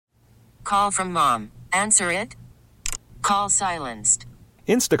call from mom. Answer it. Call silenced.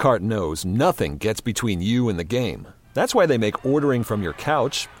 Instacart knows nothing gets between you and the game. That's why they make ordering from your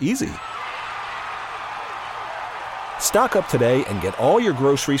couch easy. Stock up today and get all your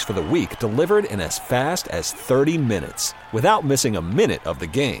groceries for the week delivered in as fast as 30 minutes without missing a minute of the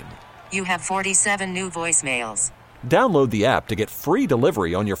game. You have 47 new voicemails. Download the app to get free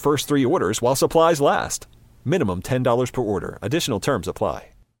delivery on your first 3 orders while supplies last. Minimum $10 per order. Additional terms apply.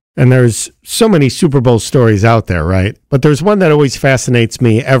 And there's so many Super Bowl stories out there, right? But there's one that always fascinates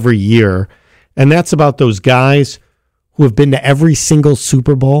me every year, and that's about those guys who have been to every single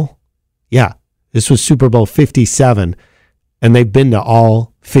Super Bowl. Yeah, this was Super Bowl 57, and they've been to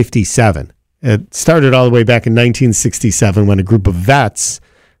all 57. It started all the way back in 1967 when a group of vets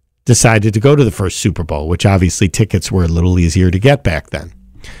decided to go to the first Super Bowl, which obviously tickets were a little easier to get back then.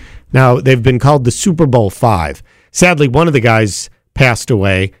 Now, they've been called the Super Bowl 5. Sadly, one of the guys passed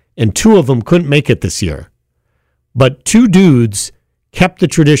away, and 2 of them couldn't make it this year. But 2 dudes kept the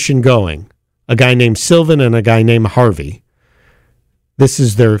tradition going, a guy named Sylvan and a guy named Harvey. This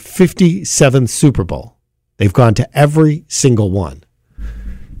is their 57th Super Bowl. They've gone to every single one.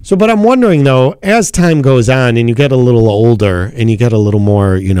 So, but I'm wondering, though, as time goes on and you get a little older and you get a little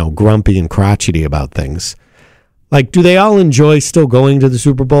more, grumpy and crotchety about things, like, do they all enjoy still going to the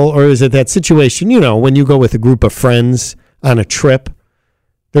Super Bowl? Or is it that situation, when you go with a group of friends on a trip,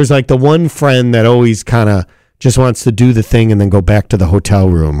 there's like the one friend that always kind of just wants to do the thing and then go back to the hotel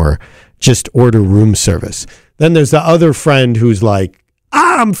room or just order room service. Then there's the other friend who's like,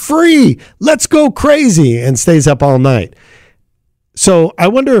 I'm free, let's go crazy, and stays up all night. So I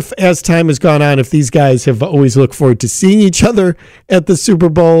wonder if, as time has gone on, if these guys have always looked forward to seeing each other at the Super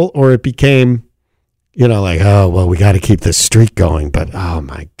Bowl, or it became, like, oh, well, we got to keep this streak going. But, oh,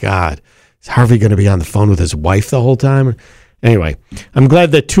 my God, is Harvey going to be on the phone with his wife the whole time? Anyway, I'm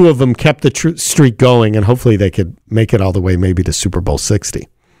glad that 2 of them kept the streak going, and hopefully they could make it all the way maybe to Super Bowl 60.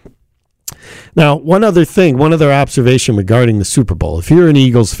 Now, one other observation regarding the Super Bowl. If you're an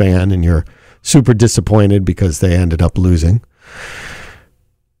Eagles fan and you're super disappointed because they ended up losing,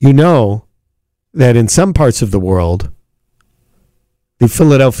 you know that in some parts of the world, the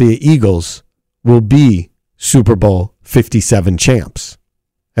Philadelphia Eagles will be Super Bowl 57 champs.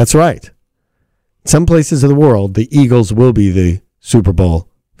 That's right. In some places of the world, the Eagles will be the Super Bowl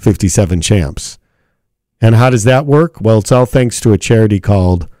 57 champs. And how does that work? Well, it's all thanks to a charity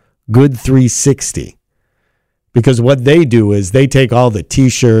called Good 360. Because what they do is they take all the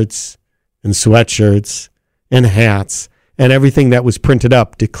T-shirts and sweatshirts and hats and everything that was printed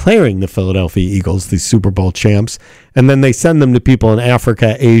up declaring the Philadelphia Eagles the Super Bowl champs, and then they send them to people in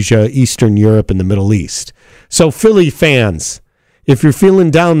Africa, Asia, Eastern Europe, and the Middle East. So Philly fans, if you're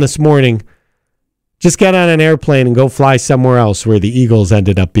feeling down this morning, just get on an airplane and go fly somewhere else where the Eagles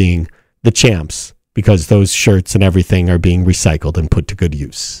ended up being the champs, because those shirts and everything are being recycled and put to good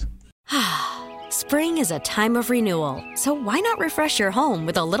use. Spring is a time of renewal, so why not refresh your home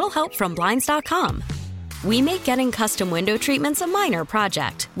with a little help from Blinds.com? We make getting custom window treatments a minor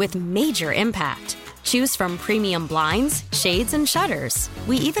project with major impact. Choose from premium blinds, shades, and shutters.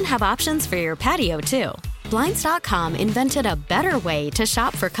 We even have options for your patio, too. Blinds.com invented a better way to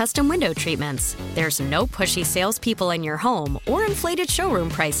shop for custom window treatments. There's no pushy salespeople in your home or inflated showroom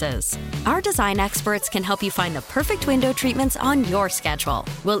prices. Our design experts can help you find the perfect window treatments on your schedule.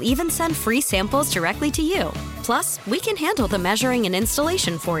 We'll even send free samples directly to you. Plus, we can handle the measuring and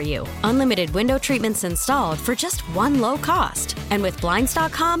installation for you. Unlimited window treatments installed for just one low cost. And with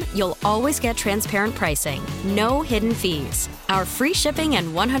Blinds.com, you'll always get transparent pricing. No hidden fees. Our free shipping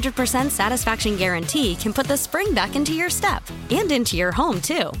and 100% satisfaction guarantee can put the spring back into your step and into your home,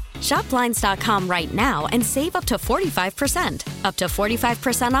 too. Shop Blinds.com right now and save up to 45%. Up to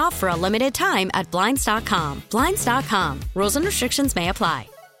 45% off for a limited time at Blinds.com. Blinds.com. Rules and restrictions may apply.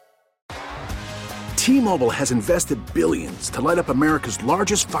 T-Mobile has invested billions to light up America's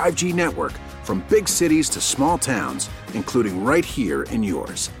largest 5G network, from big cities to small towns, including right here in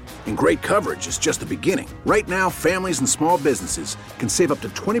yours. And great coverage is just the beginning. Right now, families and small businesses can save up to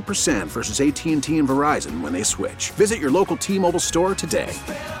 20% versus AT&T and Verizon when they switch. Visit your local T-Mobile store today.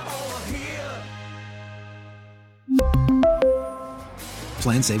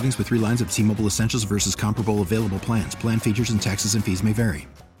 Plan savings with 3 lines of T-Mobile Essentials versus comparable available plans. Plan features and taxes and fees may vary.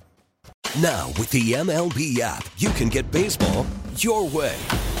 Now, with the MLB app, you can get baseball your way.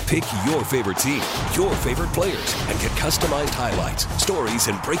 Pick your favorite team, your favorite players, and get customized highlights, stories,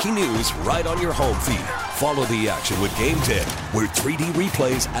 and breaking news right on your home feed. Follow the action with Game 10, where 3D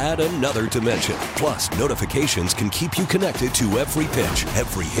replays add another dimension. Plus, notifications can keep you connected to every pitch,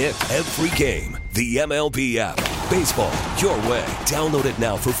 every hit, every game. The MLB app. Baseball, your way. Download it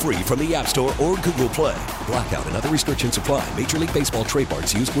now for free from the App Store or Google Play. Blackout and other restrictions apply. Major League Baseball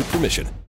trademarks used with permission.